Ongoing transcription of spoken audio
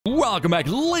Welcome back,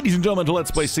 ladies and gentlemen, to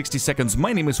Let's Play 60 Seconds.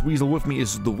 My name is Weasel. With me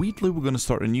is the Wheatley. We're going to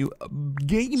start a new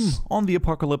game on the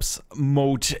Apocalypse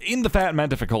mode in the Fat Man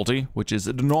difficulty, which is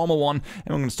the normal one, and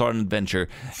we're going to start an adventure.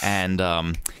 And,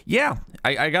 yeah,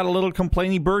 I got a little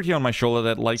complainy bird here on my shoulder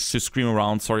that likes to scream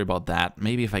around. Sorry about that.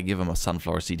 Maybe if I give him a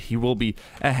sunflower seed, he will be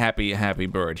a happy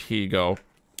bird. Here you go.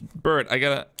 Bird, I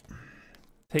gotta...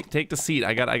 Take the seed.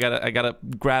 I gotta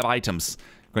grab items.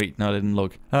 Great, no, I didn't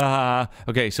look.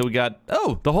 Okay, so we got,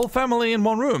 the whole family in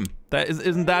one room.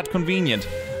 Isn't that convenient?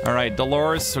 All right,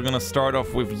 Dolores, we're gonna start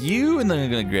off with you, and then we're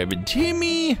gonna grab a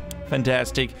Timmy.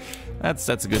 Fantastic. That's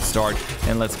a good start.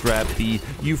 And let's grab the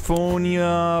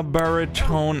Euphonia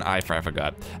baritone. I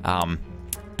forgot.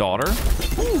 Daughter.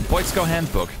 Ooh, Boy Scout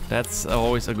handbook. That's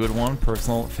always a good one.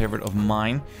 Personal favorite of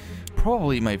mine.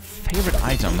 Probably my favorite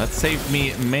item. That saved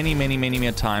me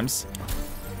many times.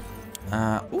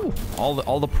 Ooh,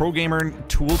 all the pro gamer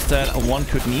tools that one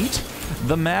could need.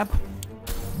 The map,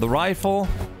 the rifle,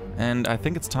 and I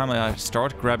think it's time I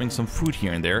start grabbing some food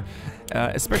here and there.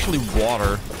 Especially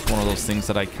water. It's one of those things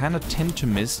that I kind of tend to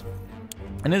miss.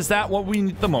 And is that what we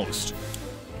need the most?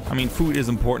 I mean, food is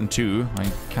important too. I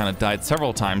kind of died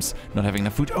several times not having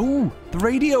enough food. Oh, the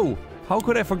radio! How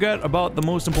could I forget about the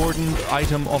most important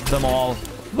item of them all?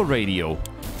 The radio.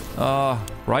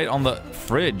 Right on the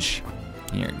fridge.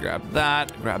 Here, grab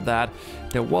that, grab that.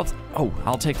 There was... Oh,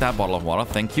 I'll take that bottle of water,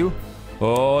 thank you.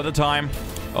 Oh, the time.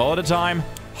 Oh, the time.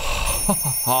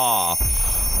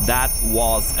 That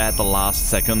was at the last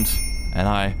second, and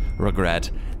I regret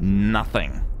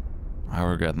nothing. I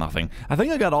regret nothing. I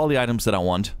think I got all the items that I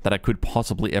want, that I could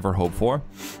possibly ever hope for.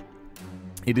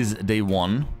 It is day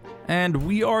one, and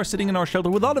we are sitting in our shelter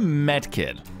without a med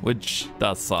kit, which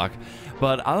does suck.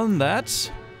 But other than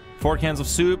that... 4 cans of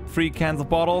soup, 3 cans of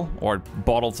bottle, or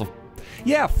bottles of...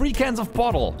 Yeah, 3 cans of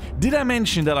bottle. Did I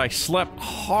mention that I slept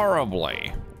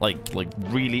horribly? Like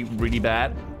really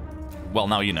bad? Well,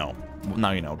 now you know.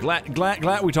 Now you know.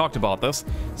 Glad we talked about this.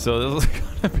 So this is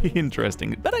gonna be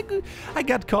interesting. But I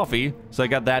got coffee, so I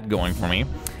got that going for me.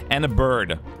 And a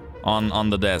bird on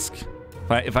the desk.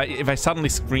 If I suddenly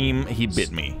scream, he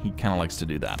bit me. He kind of likes to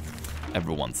do that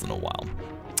every once in a while.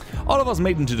 All of us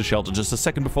made into the shelter just a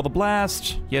second before the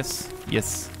blast. Yes,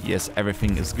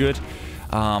 everything is good.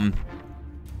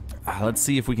 Let's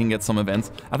see if we can get some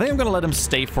events. I think I'm gonna let him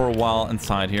stay for a while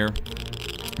inside here.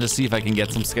 Just see if I can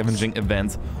get some scavenging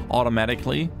events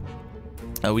automatically.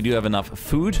 We do have enough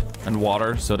food and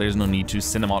water, so there's no need to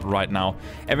send them out right now.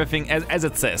 Everything, as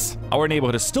it says, our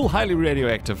neighborhood is still highly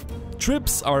radioactive.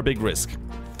 Trips are a big risk.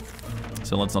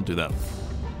 So let's not do that.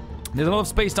 There's a lot of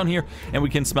space down here, and we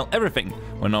can smell everything.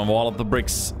 When one of the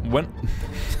bricks when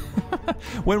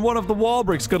one of the wall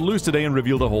bricks got loose today and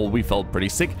revealed a hole, we felt pretty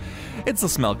sick. It's the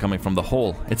smell coming from the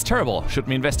hole. It's terrible. Should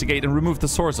we investigate and remove the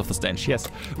source of the stench? Yes,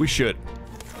 we should.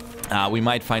 We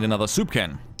might find another soup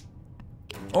can.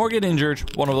 Or get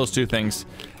injured. One of those two things.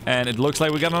 And it looks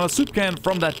like we got another soup can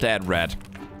from that dead rat.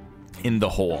 In the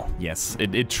hole. Yes,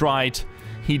 it tried.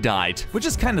 He died. Which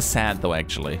is kind of sad, though,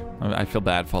 actually. I feel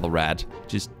bad for the rat.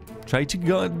 Just... try to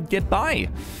go get by.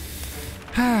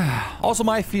 Also,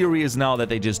 my theory is now that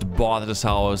they just bought this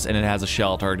house and it has a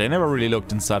shelter. They never really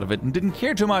looked inside of it and didn't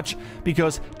care too much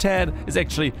because Ted is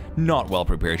actually not well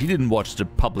prepared. He didn't watch the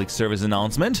public service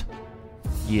announcement.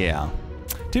 Yeah.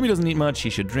 Timmy doesn't eat much. He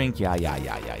should drink.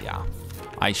 Yeah.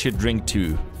 I should drink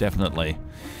too, definitely.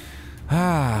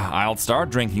 I'll start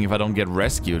drinking if I don't get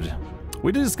rescued.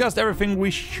 We discussed everything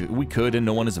we could, and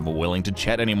no one is ever willing to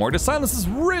chat anymore. The silence is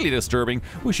really disturbing.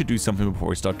 We should do something before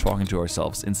we start talking to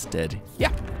ourselves instead.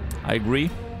 Yeah, I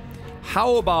agree.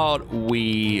 How about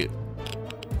we...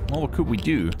 Well, what could we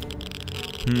do?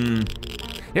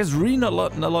 There's really not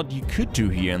a lot you could do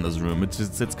here in this room.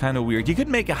 It's kind of weird. You could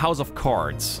make a house of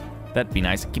cards. That'd be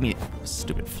nice. Give me a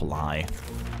stupid fly.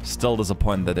 Still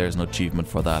disappointed that there's no achievement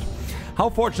for that. How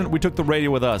fortunate we took the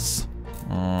radio with us.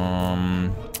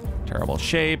 Terrible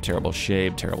shape.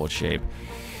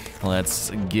 Let's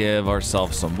give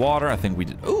ourselves some water. I think we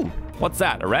did. Ooh, what's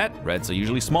that? A rat? Rats are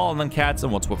usually smaller than cats,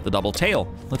 and what's with the double tail?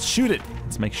 Let's shoot it.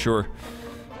 Let's make sure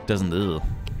it doesn't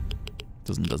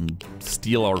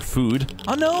steal our food.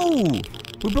 Oh no!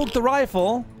 We broke the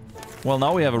rifle. Well,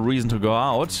 now we have a reason to go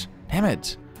out. Damn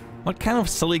it. What kind of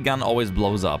silly gun always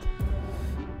blows up?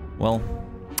 Well,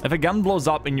 if a gun blows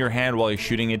up in your hand while you're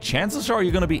shooting it, chances are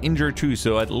you're gonna be injured too,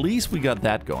 so at least we got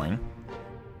that going.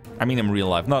 I mean in real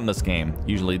life, not in this game.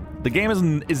 Usually, the game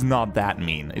is not that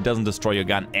mean. It doesn't destroy your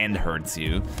gun and hurts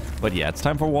you. But yeah, it's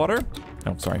time for water.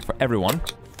 Oh, sorry, for everyone.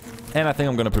 And I think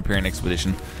I'm gonna prepare an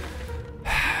expedition.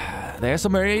 There's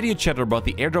some radio chatter about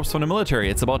the airdrops from the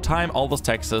military. It's about time Aldous,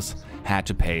 Texas had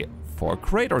to pay for a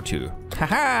crate or two.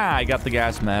 Haha, I got the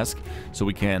gas mask. So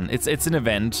we can, it's an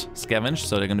event, scavenge,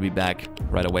 so they're gonna be back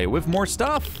right away with more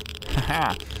stuff.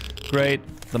 Haha, great,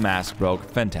 the mask broke,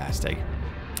 fantastic.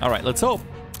 All right, let's hope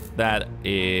that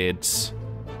it,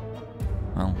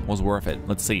 well, was worth it.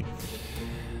 Let's see.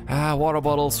 Water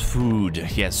bottles, food.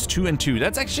 Yes, 2 and 2.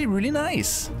 That's actually really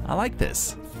nice. I like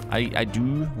this. I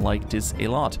do like this a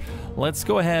lot. Let's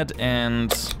go ahead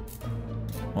and...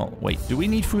 Well, wait. Do we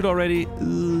need food already?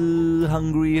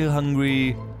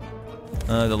 Hungry.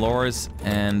 Dolores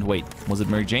and... Wait, was it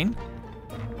Mary Jane?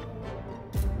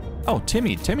 Oh,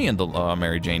 Timmy. Timmy and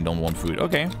Mary Jane don't want food.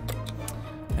 Okay.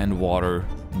 And water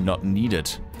not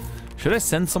needed. Should I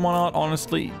send someone out,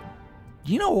 honestly?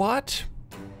 You know what?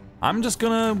 I'm just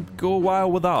gonna go a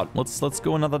while without. Let's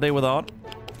go another day without.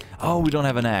 Oh, we don't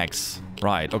have an axe.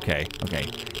 Right, okay.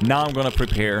 Now I'm gonna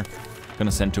prepare.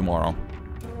 Gonna send tomorrow.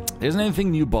 There isn't anything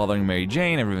new bothering Mary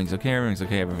Jane. Everything's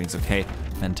okay.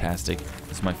 Fantastic.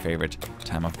 It's my favorite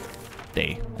time of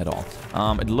day at all.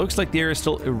 It looks like the area is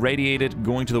still irradiated.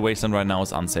 Going to the wasteland right now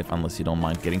is unsafe unless you don't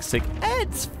mind getting sick.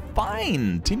 It's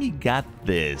fine. Timmy got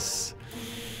this.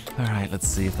 All right, let's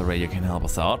see if the radio can help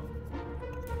us out.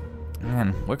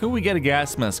 Man, where could we get a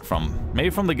gas mask from?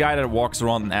 Maybe from the guy that walks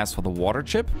around and asks for the water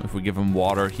chip. If we give him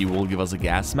water, he will give us a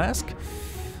gas mask.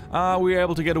 We were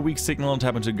able to get a weak signal and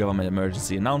tap into government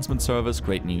emergency announcement service.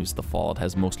 Great news, the fallout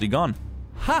has mostly gone.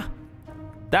 Ha!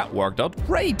 That worked out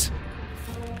great!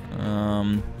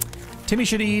 Timmy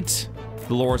should eat.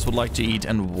 Dolores would like to eat,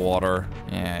 and water.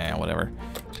 Yeah, whatever.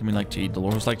 Timmy like to eat,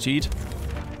 Dolores like to eat.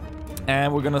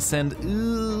 And we're gonna send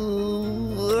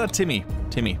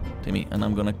Timmy, and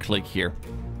I'm gonna click here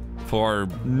for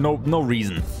no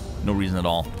reason at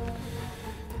all.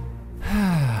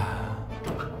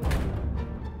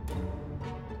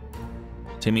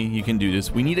 Timmy, you can do this.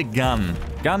 We need a gun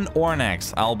or an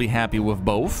axe. I'll be happy with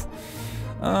both.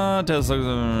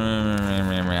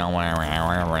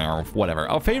 Whatever.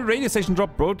 Our favorite radio station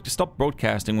stopped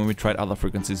broadcasting when we tried other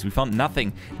frequencies. We found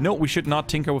nothing. No, we should not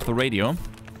tinker with the radio.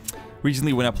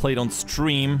 Recently, when I played on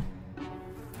stream,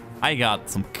 I got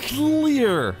some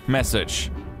clear message.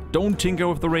 Don't tinker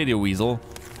with the radio, Weasel.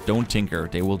 Don't tinker.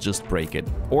 They will just break it.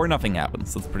 Or nothing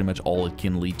happens. That's pretty much all it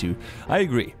can lead to. I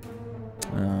agree.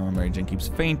 Mary Jane keeps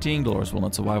fainting. Dolores will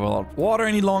not survive without water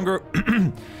any longer.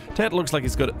 Ted looks like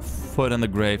he's got a foot in the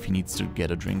grave. He needs to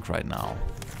get a drink right now.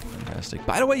 Fantastic.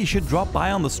 By the way, you should drop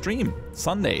by on the stream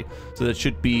Sunday. So that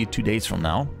should be 2 days from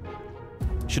now.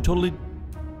 You should totally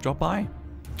drop by.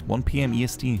 1 p.m.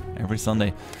 EST every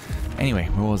Sunday. Anyway,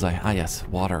 where was I? Ah, yes.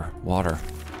 Water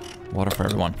for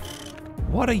everyone.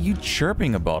 What are you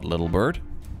chirping about, little bird?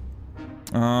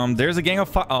 There's a gang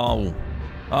of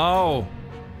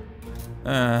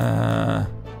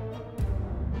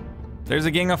there's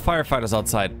a gang of firefighters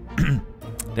outside.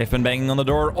 They've been banging on the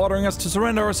door, ordering us to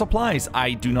surrender our supplies.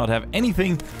 I do not have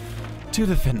anything to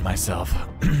defend myself.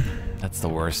 That's the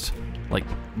worst. Like,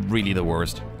 really the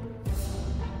worst.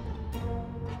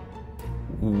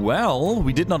 Well,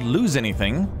 we did not lose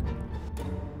anything.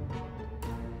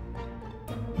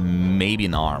 Maybe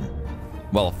an arm.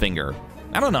 Well, a finger.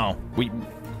 I don't know.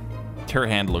 Her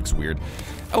hand looks weird.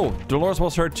 Oh, Dolores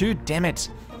was hurt too? Damn it.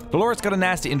 Dolores got a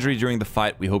nasty injury during the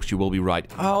fight. We hope she will be right.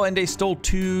 Oh, and they stole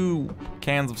 2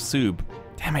 cans of soup.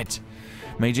 Damn it.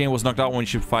 Mary Jane was knocked out when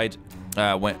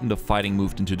when the fighting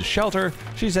moved into the shelter.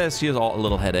 She says she has a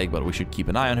little headache, but we should keep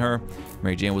an eye on her.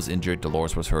 Mary Jane was injured,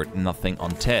 Dolores was hurt, nothing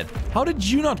on Ted. How did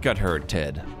you not get hurt,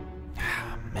 Ted?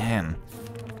 Man,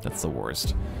 that's the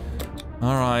worst.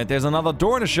 All right, there's another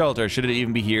door in the shelter. Should it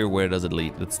even be here? Where does it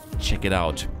lead? Let's check it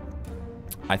out.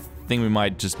 I think we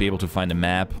might just be able to find a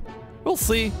map. We'll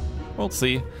see.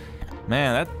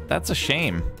 Man, that's a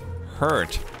shame.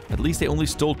 Hurt. At least they only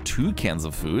stole 2 cans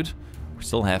of food. We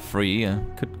still have 3.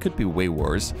 Could be way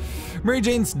worse. Mary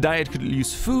Jane's diet could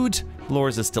use food.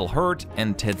 Dolores is still hurt,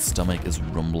 and Ted's stomach is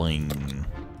rumbling.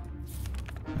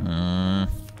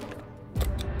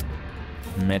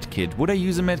 Medkit. Would I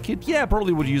use a medkit? Yeah, I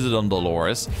probably would use it on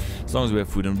Dolores. As long as we have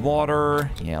food and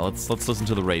water. Yeah, let's listen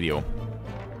to the radio.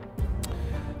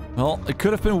 Well, it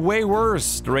could have been way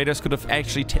worse. The raiders could have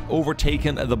actually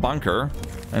overtaken the bunker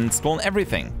and stolen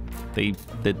everything. They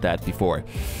did that before.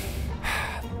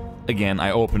 Again,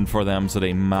 I opened for them, so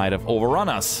they might have overrun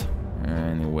us.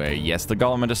 Anyway, yes, the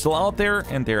government is still out there,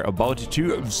 and they're about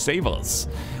to save us.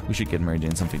 We should get Mary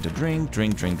Jane something to drink.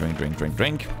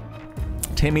 Drink.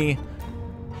 Timmy,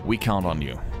 we count on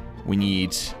you. We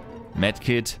need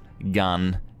medkit,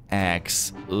 gun,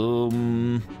 axe,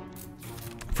 food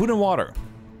and water.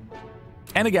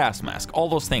 And a gas mask, all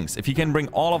those things. If you can bring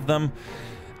all of them,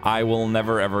 I will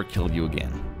never ever kill you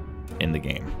again in the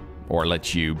game. Or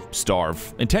let you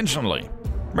starve intentionally.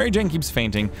 Mary Jane keeps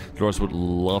fainting. Dolores would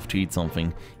love to eat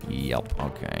something. Yep,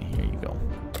 okay, here you go.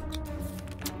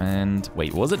 And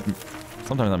wait, was it?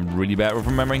 Sometimes I'm really bad with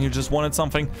remembering who just wanted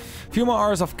something. A few more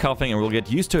hours of coughing and we'll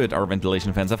get used to it. Our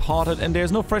ventilation fans have hardened and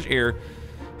there's no fresh air.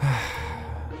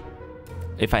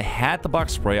 If I had the bug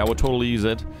spray, I would totally use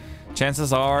it.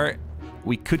 Chances are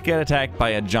we could get attacked by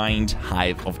a giant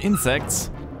hive of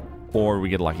insects. Or we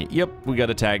get lucky. Yep, we got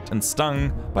attacked and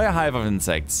stung by a hive of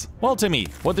insects. Well, Timmy,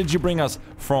 what did you bring us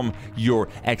from your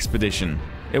expedition?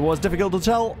 It was difficult to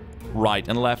tell right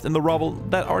and left in the rubble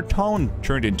that our town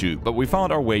turned into, but we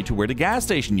found our way to where the gas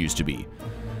station used to be.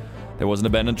 There was an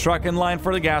abandoned truck in line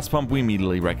for the gas pump. We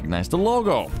immediately recognized the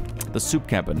logo. The soup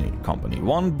company.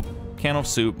 1 can of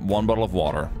soup, 1 bottle of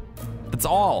water. That's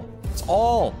all. That's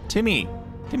all. Timmy,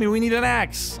 we need an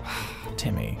axe.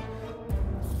 Timmy.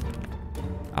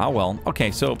 Ah, well.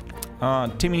 Okay, so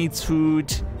Timmy needs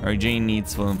food. Mary Jane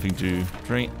needs something to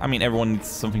drink. I mean, everyone needs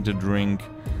something to drink.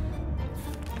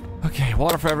 Okay,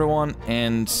 water for everyone,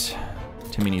 and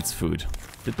Timmy needs food.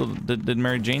 Did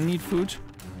Mary Jane need food?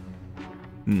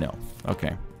 No.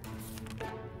 Okay.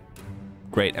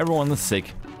 Great, everyone is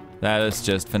sick. That is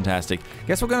just fantastic.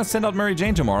 Guess we're gonna send out Mary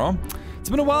Jane tomorrow. It's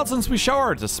been a while since we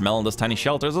showered. The smell in this tiny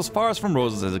shelter is as far as from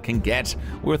roses as it can get.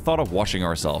 We thought of washing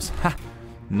ourselves. Ha!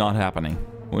 Not happening.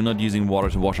 We're not using water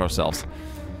to wash ourselves.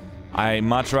 I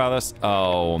much rather...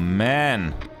 Oh,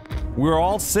 man. We're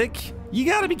all sick? You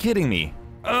gotta be kidding me.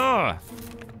 Ugh.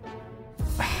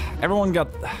 Everyone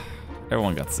got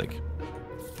sick.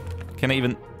 Can I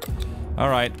even...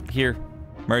 Alright, here.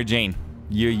 Mary Jane.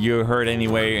 You hurt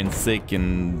anyway and sick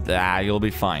and... you'll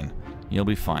be fine. You'll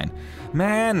be fine.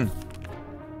 Man!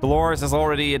 Dolores is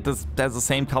already at this... has the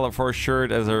same color for her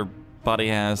shirt as her body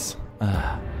has.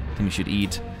 I think we should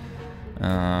eat.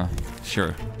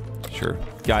 Sure.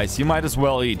 Guys, you might as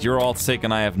well eat. You're all sick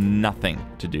and I have nothing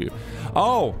to do.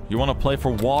 Oh, you want to play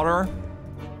for water?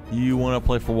 You want to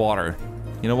play for water.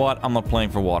 You know what? I'm not playing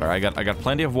for water. I got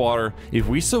plenty of water. If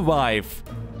we survive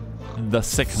the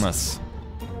sickness,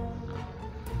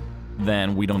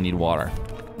 then we don't need water.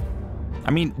 I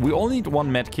mean, we only need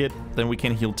 1 med kit, then we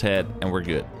can heal Ted and we're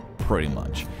good. Pretty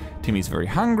much. Timmy's very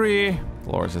hungry.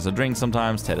 Dolores has a drink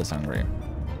sometimes. Ted is hungry.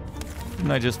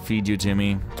 Didn't I just feed you,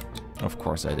 Timmy? Of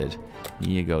course I did. Here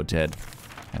you go, Ted.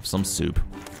 Have some soup.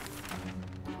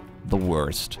 The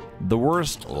worst. The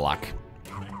worst luck.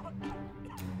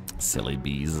 Silly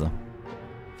bees.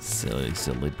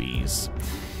 Silly bees.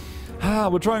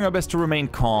 We're trying our best to remain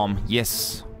calm.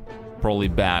 Yes. Probably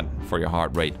bad for your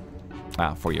heart rate.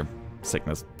 For your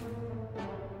sickness.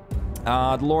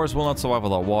 Dolores will not survive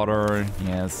without water.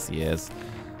 Yes.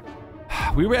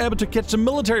 We were able to catch the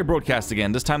military broadcast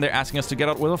again. This time they're asking us to get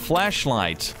out with a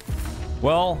flashlight.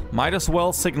 Well, might as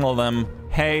well signal them,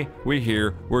 hey, we're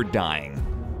here, we're dying.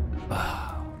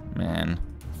 Man.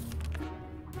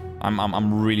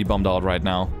 I'm really bummed out right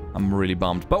now. I'm really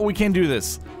bummed. But we can do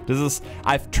this.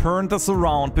 I've turned this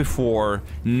around before.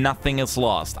 Nothing is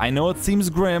lost. I know it seems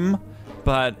grim,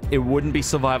 but it wouldn't be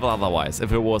survival otherwise.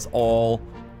 If it was all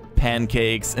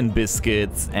pancakes and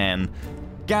biscuits and...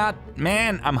 God,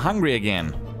 man, I'm hungry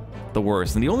again. The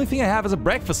worst. And the only thing I have is a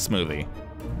breakfast smoothie.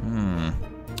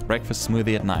 Breakfast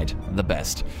smoothie at night. The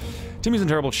best. Timmy's in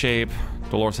terrible shape.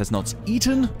 Dolores has not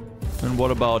eaten. And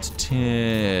what about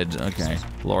Ted? Okay,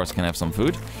 Dolores can have some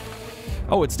food.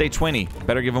 Oh, it's day 20.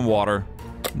 Better give him water.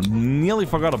 Nearly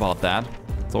forgot about that.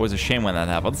 It's always a shame when that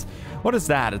happens. What is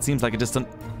that? It seems like a distant...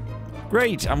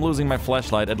 Great, I'm losing my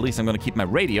flashlight. At least I'm gonna keep my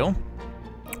radio.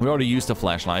 We already used a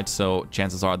flashlight, so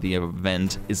chances are the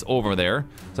event is over there.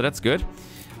 So that's good.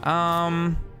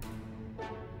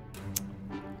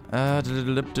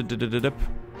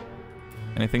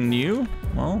 Anything new?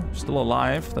 Well, still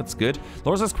alive. That's good.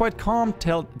 Dolores is quite calm.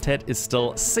 Ted is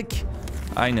still sick.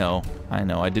 I know.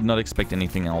 I did not expect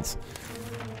anything else.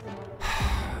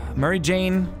 Mary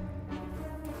Jane,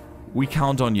 we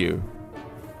count on you.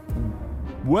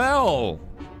 Well...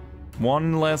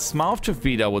 One less mouth to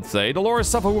feed, I would say. Dolores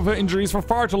suffered with her injuries for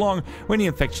far too long. When the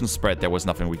infection spread, there was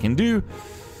nothing we can do.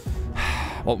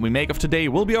 What we make of today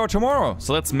will be our tomorrow,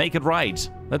 so let's make it right.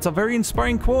 That's a very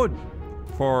inspiring quote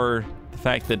for the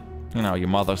fact that, you know, your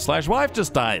mother/wife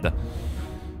just died.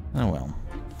 Oh well.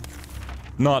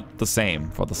 Not the same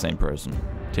for the same person.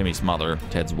 Timmy's mother,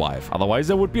 Ted's wife.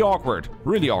 Otherwise, it would be awkward.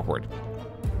 Really awkward.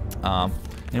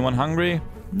 Anyone hungry?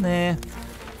 Nah.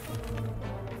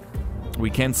 We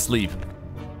can't sleep.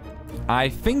 I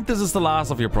think this is the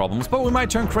last of your problems, but we might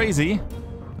turn crazy.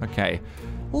 Okay.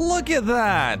 Look at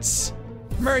that!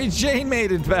 Mary Jane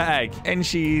made it back, and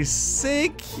she's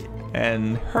sick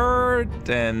and hurt,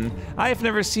 and I've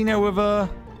never seen her with a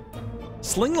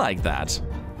sling like that.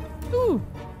 Ooh.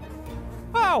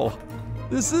 Wow.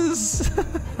 This is...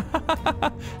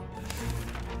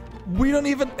 We don't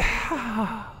even...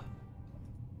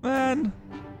 Man.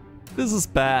 This is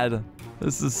bad.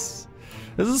 This is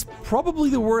probably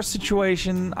the worst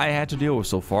situation I had to deal with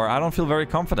so far. I don't feel very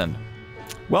confident.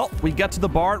 Well, we got to the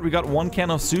bar. We got 1 can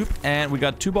of soup and we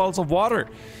got 2 bottles of water.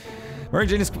 Mary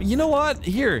Jane is... You know what?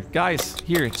 Here, guys.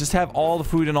 Here, just have all the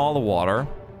food and all the water.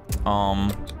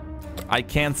 I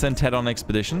can't send Ted on an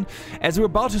expedition. As we were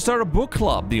about to start a book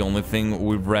club, the only thing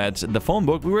we've read, the phone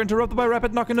book, we were interrupted by a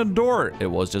rapid knocking on the door. It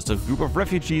was just a group of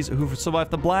refugees who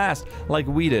survived the blast, like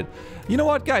we did. You know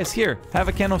what, guys? Here, have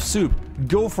a can of soup.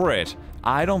 Go for it.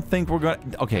 I don't think we're gonna...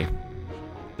 Okay.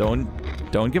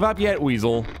 Don't give up yet,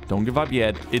 Weasel. Don't give up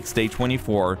yet. It's day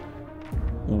 24.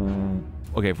 Ooh.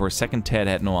 Okay, for a second, Ted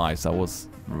had no eyes. That was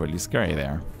really scary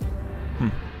there.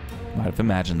 Might have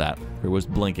imagined that. It was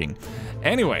blinking.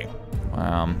 Anyway,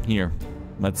 here.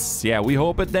 Let's... Yeah, we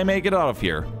hope that they make it out of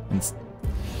here.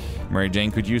 Mary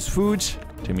Jane could use food.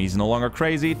 Timmy's no longer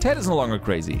crazy. Ted is no longer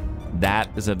crazy. That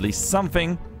is at least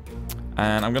something.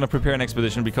 And I'm gonna prepare an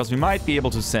expedition because we might be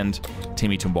able to send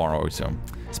Timmy tomorrow or so.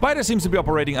 Spider seems to be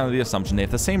operating under the assumption they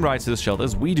have the same rights to this shelter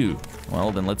as we do.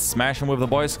 Well, then let's smash them with the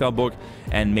Boy Scout book,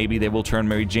 and maybe they will turn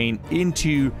Mary Jane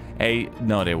into a...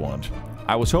 No, they won't.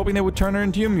 I was hoping they would turn her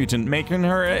into a mutant, making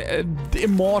her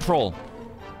immortal.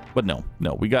 But no,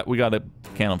 we got a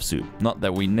can of soup. Not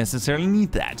that we necessarily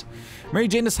need that. Mary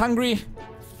Jane is hungry.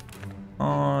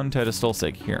 And Ted is still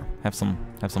sick. Here, have some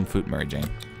food, Mary Jane.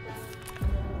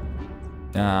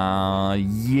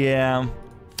 Yeah.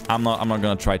 I'm not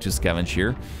gonna try to scavenge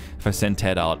here. If I send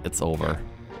Ted out, it's over.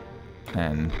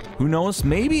 And who knows?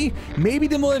 Maybe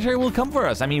the military will come for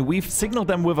us. I mean, we've signaled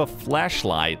them with a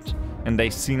flashlight, and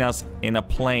they've seen us in a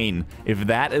plane. If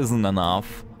that isn't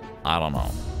enough, I don't know.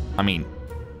 I mean,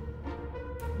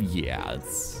 yeah,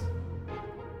 it's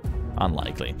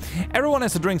unlikely. Everyone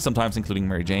has to drink sometimes, including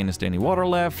Mary Jane. Is there any water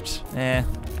left? Ted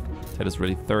is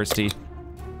really thirsty.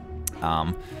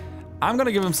 I'm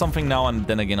gonna give him something now and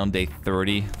then again on day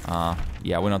 30.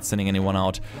 Yeah, we're not sending anyone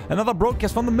out. Another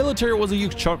broadcast from the military was a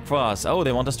huge shock for us. Oh,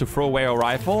 they want us to throw away our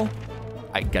rifle?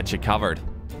 I got you covered.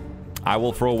 I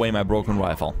will throw away my broken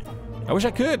rifle. I wish I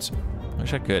could.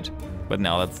 But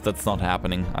no, that's not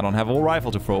happening. I don't have a rifle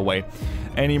to throw away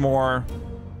anymore.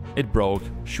 It broke,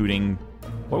 shooting...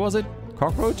 What was it?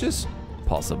 Cockroaches?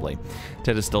 Possibly.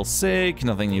 Ted is still sick.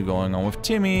 Nothing new going on with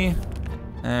Timmy.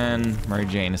 And Mary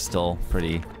Jane is still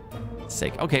pretty...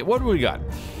 sick. Okay, what do we got?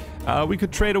 We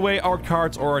could trade away our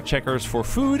cards or our checkers for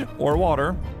food or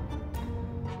water.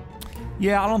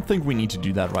 Yeah, I don't think we need to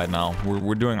do that right now.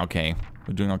 We're doing okay.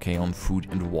 We're doing okay on food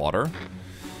and water.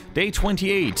 Day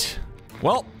 28.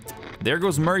 Well, there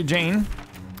goes Mary Jane.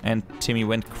 And Timmy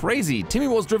went crazy. Timmy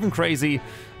was driven crazy.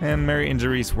 And Mary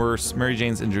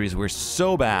Jane's injuries were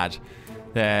so bad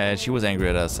that she was angry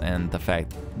at us and the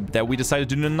fact that we decided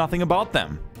to do nothing about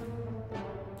them.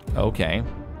 Okay.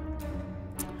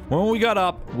 When we got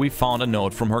up, we found a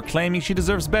note from her claiming she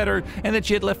deserves better and that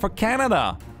she had left for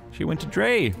Canada. She went to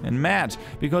Dre and Matt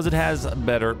because it has a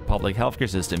better public healthcare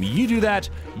system. You do that,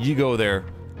 you go there.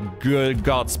 Good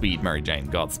Godspeed, Mary Jane.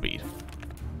 Godspeed.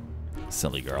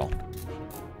 Silly girl.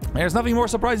 There's nothing more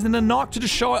surprising than a knock to the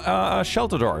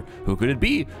shelter door. Who could it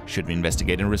be? Should we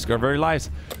investigate and risk our very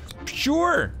lives?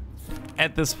 Sure.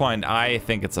 At this point, I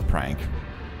think it's a prank.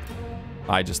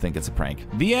 I just think it's a prank.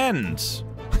 The end.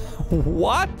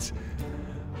 What?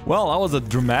 Well, that was a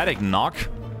dramatic knock.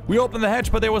 We opened the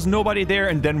hatch, but there was nobody there,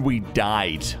 and then we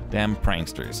died. Damn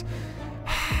pranksters.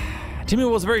 Timmy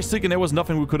was very sick, and there was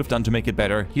nothing we could have done to make it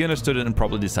better. He understood it and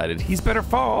probably decided he's better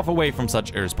far off away from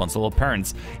such irresponsible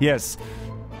parents. Yes,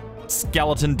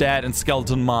 skeleton dad and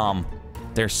skeleton mom.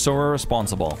 They're so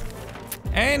irresponsible.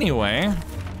 Anyway...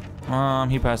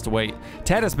 he passed away.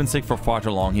 Ted has been sick for far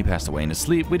too long. He passed away in his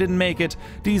sleep. We didn't make it.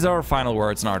 These are our final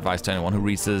words, and our advice to anyone who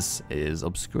reads this is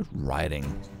obscure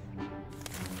writing.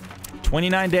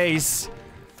 29 days.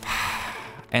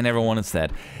 And everyone is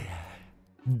dead.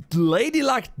 Lady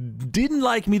Luck didn't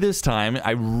like me this time.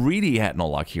 I really had no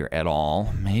luck here at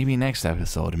all. Maybe next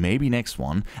episode. Maybe next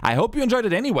one. I hope you enjoyed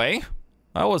it anyway.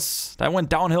 That went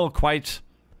downhill quite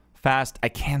fast. I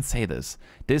can't say this.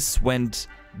 This went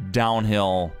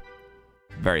downhill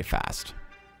very fast.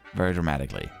 Very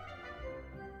dramatically.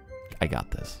 I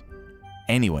got this.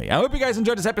 Anyway, I hope you guys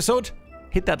enjoyed this episode.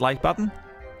 Hit that like button.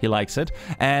 He likes it.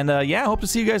 And yeah, I hope to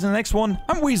see you guys in the next one.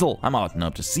 I'm Weasel. I'm out and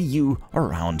hope to see you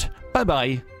around.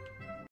 Bye-bye.